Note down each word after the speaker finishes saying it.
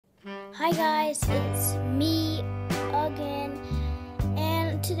Hi guys, it's me again,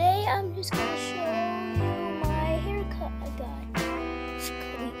 and today I'm just gonna show you my haircut I got.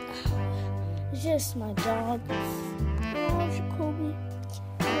 It's just my dog. Oh, Jacoby.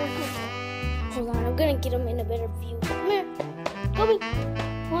 Hold on, I'm gonna get him in a better view. Come here, Kobe.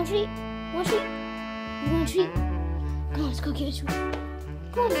 Want a treat? Want a treat? You want a treat? Come on, let's go get a treat.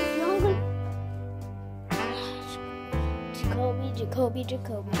 Come on, you're hungry. Jacoby.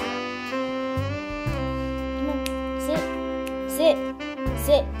 Come on, sit.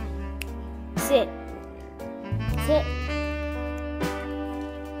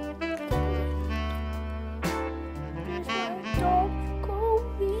 There's my dog,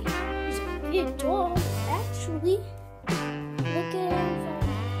 Jacoby. He's a big dog, actually. Look at him.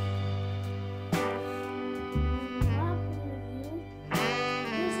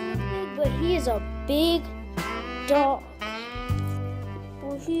 But he is a big dog.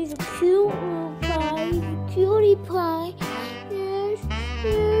 Well, he's a cute little pie. He's a cutie pie. Yes. I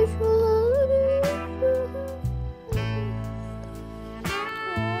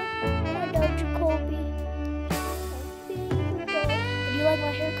love Jacoby. Do you like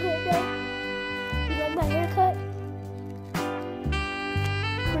my haircut, though? You like my haircut?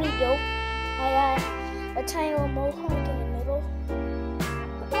 Pretty dope. I got a tiny little mohawk in the middle.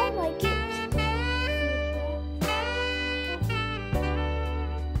 I like it.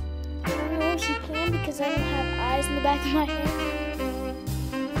 Because I don't have eyes in the back of my head.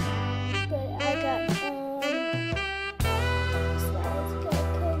 But I got slides.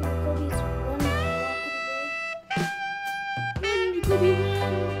 Kobe's running, walking away. Run, Kobe,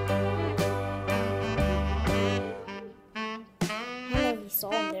 run. I don't know if you saw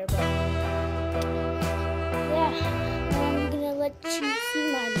him there, but yeah. I'm gonna let you see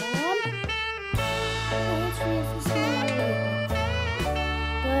my mom. Let's see if you see my mom.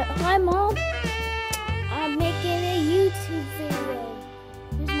 But hi, Mom. I'm making a YouTube video.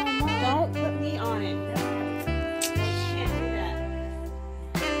 Here's my mom. Don't put me on it. Can't do that.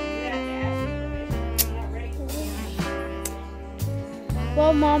 You have to ask permission. I'm not ready for it.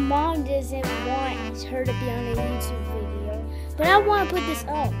 Well, my mom doesn't want her to be on a YouTube video, but I want to put this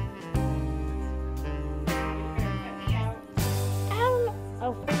up. I don't know.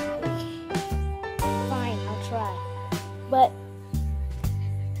 Oh, fine, I'll try. But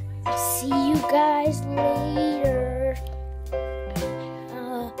I'll see you guys later.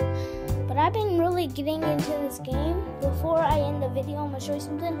 But I've been really getting into this game. Before I end the video, I'm gonna show you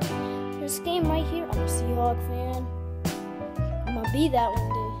something. This game right here, I'm a Seahawk fan. I'm gonna be that one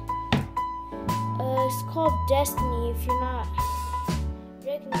day. It's called Destiny. If you're not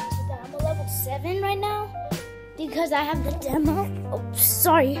recognized with that, I'm a level 7 right now because I have the demo. Oh,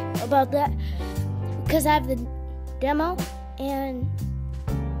 sorry about that. Because I have the demo and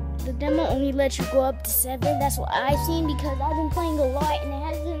the demo only lets you go up to 7. That's what I've seen because I've been playing a lot and it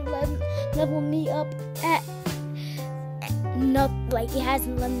hasn't leveled me up at like it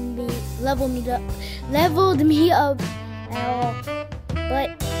hasn't leveled me up at all. But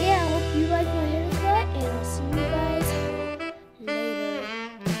yeah, I hope you like my haircut and I'll see you guys later.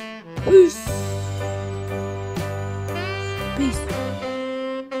 Peace.